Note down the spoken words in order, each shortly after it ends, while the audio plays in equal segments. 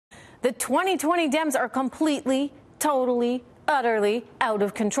The 2020 Dems are completely, totally, utterly out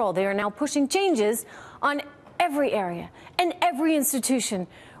of control. They are now pushing changes on every area and every institution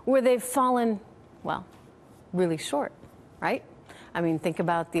where they've fallen, well, really short, right? I mean, think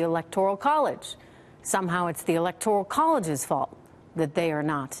about the Electoral College. Somehow it's the Electoral College's fault that they are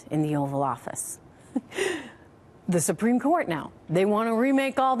not in the Oval Office. The Supreme Court now, they want to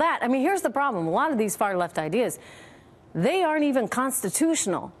remake all that. I mean, here's the problem. A lot of these far-left ideas, they aren't even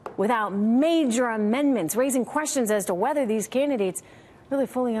constitutional without major amendments, raising questions as to whether these candidates really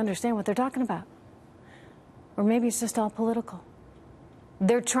fully understand what they're talking about. Or maybe it's just all political.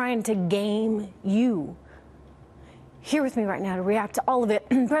 They're trying to game you. Here with me right now to react to all of it,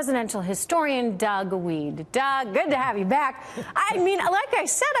 presidential historian Doug Weed. Doug, good to have you back. I mean, like I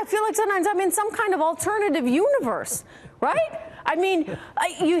said, I feel like sometimes I'm in some kind of alternative universe, right? I mean,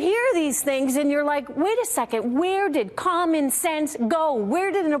 you hear these things and you're like, wait a second, where did common sense go?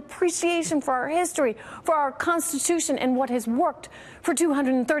 Where did an appreciation for our history, for our Constitution, and what has worked for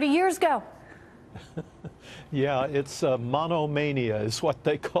 230 years go? Yeah, it's monomania is what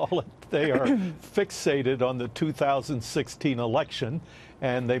they call it. They are fixated on the 2016 election,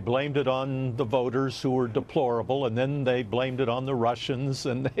 and they blamed it on the voters who were deplorable, and then they blamed it on the Russians,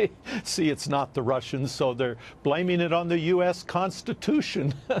 and they see it's not the Russians, so they're blaming it on the U.S.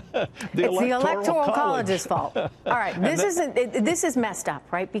 Constitution. It's the Electoral College's fault. All right, this is messed up,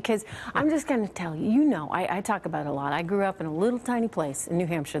 right? Because I'm just going to tell you, you know, I talk about it a lot. I grew up in a little tiny place in New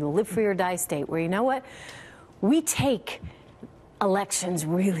Hampshire, the live free or die state, where, you know what, we take elections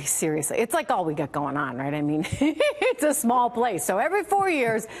really seriously. It's like all we got going on, right? I mean, it's a small place. So every 4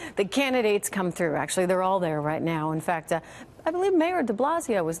 years, the candidates come through. Actually, they're all there right now. In fact, I believe Mayor de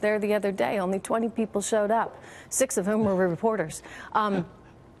Blasio was there the other day. Only 20 people showed up, 6 of whom were reporters.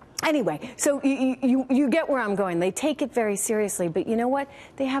 Anyway, so you get where I'm going. They take it very seriously. But you know what?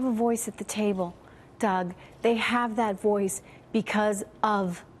 They have a voice at the table, Doug. They have that voice because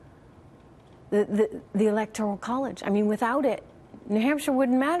of the Electoral College. I mean, without it, New Hampshire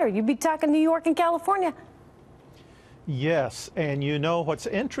wouldn't matter. You'd be talking New York and California. Yes, and you know what's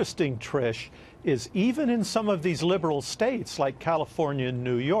interesting, Trish, is even in some of these liberal states like California and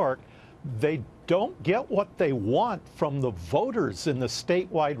New York, they don't get what they want from the voters in the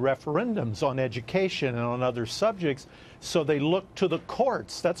statewide referendums on education and on other subjects, so they look to the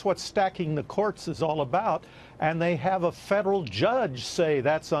courts. That's what stacking the courts is all about. And they have a federal judge say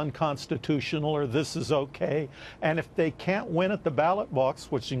that's unconstitutional or this is okay. And if they can't win at the ballot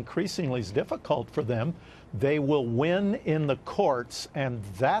box, which increasingly is difficult for them, they will win in the courts. And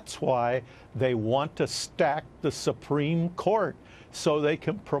that's why they want to stack the Supreme Court, so they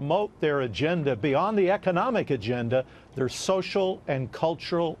can promote their agenda beyond the economic agenda, their social and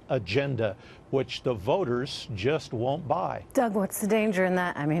cultural agenda, which the voters just won't buy. Doug, what's the danger in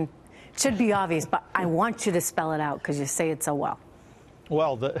that? I mean, it should be obvious, but I want you to spell it out because you say it so well.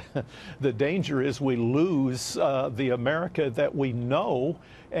 Well, the danger is we lose the America that we know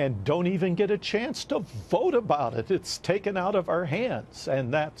and don't even get a chance to vote about it. It's taken out of our hands,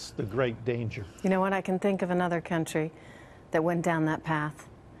 and that's the great danger. You know what? I can think of another country that went down that path.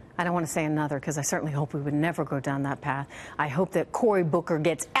 I don't want to say another because I certainly hope we would never go down that path. I hope that Cory Booker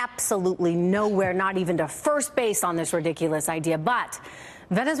gets absolutely nowhere, not even to first base on this ridiculous idea. But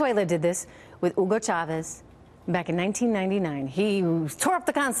Venezuela did this with Hugo Chavez back in 1999. He tore up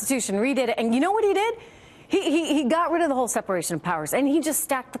the Constitution, redid it, and you know what he did? He got rid of the whole separation of powers, and he just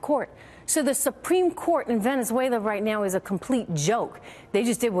stacked the court. So the Supreme Court in Venezuela right now is a complete joke. They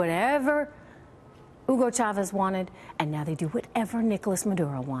just did whatever Hugo Chavez wanted, and now they do whatever Nicolas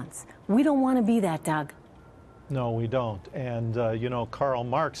Maduro wants. We don't want to be that, Doug. No, we don't. And, you know, Karl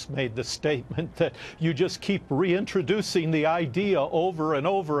Marx made the statement that you just keep reintroducing the idea over and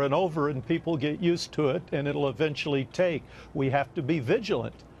over and over, and people get used to it, and it'll eventually take. We have to be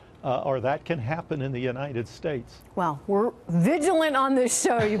vigilant, or that can happen in the United States. Well, we're vigilant on this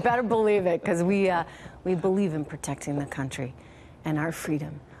show. You better believe it, because we believe in protecting the country and our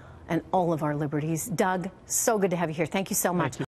freedom and all of our liberties. Doug, so good to have you here. Thank you so much.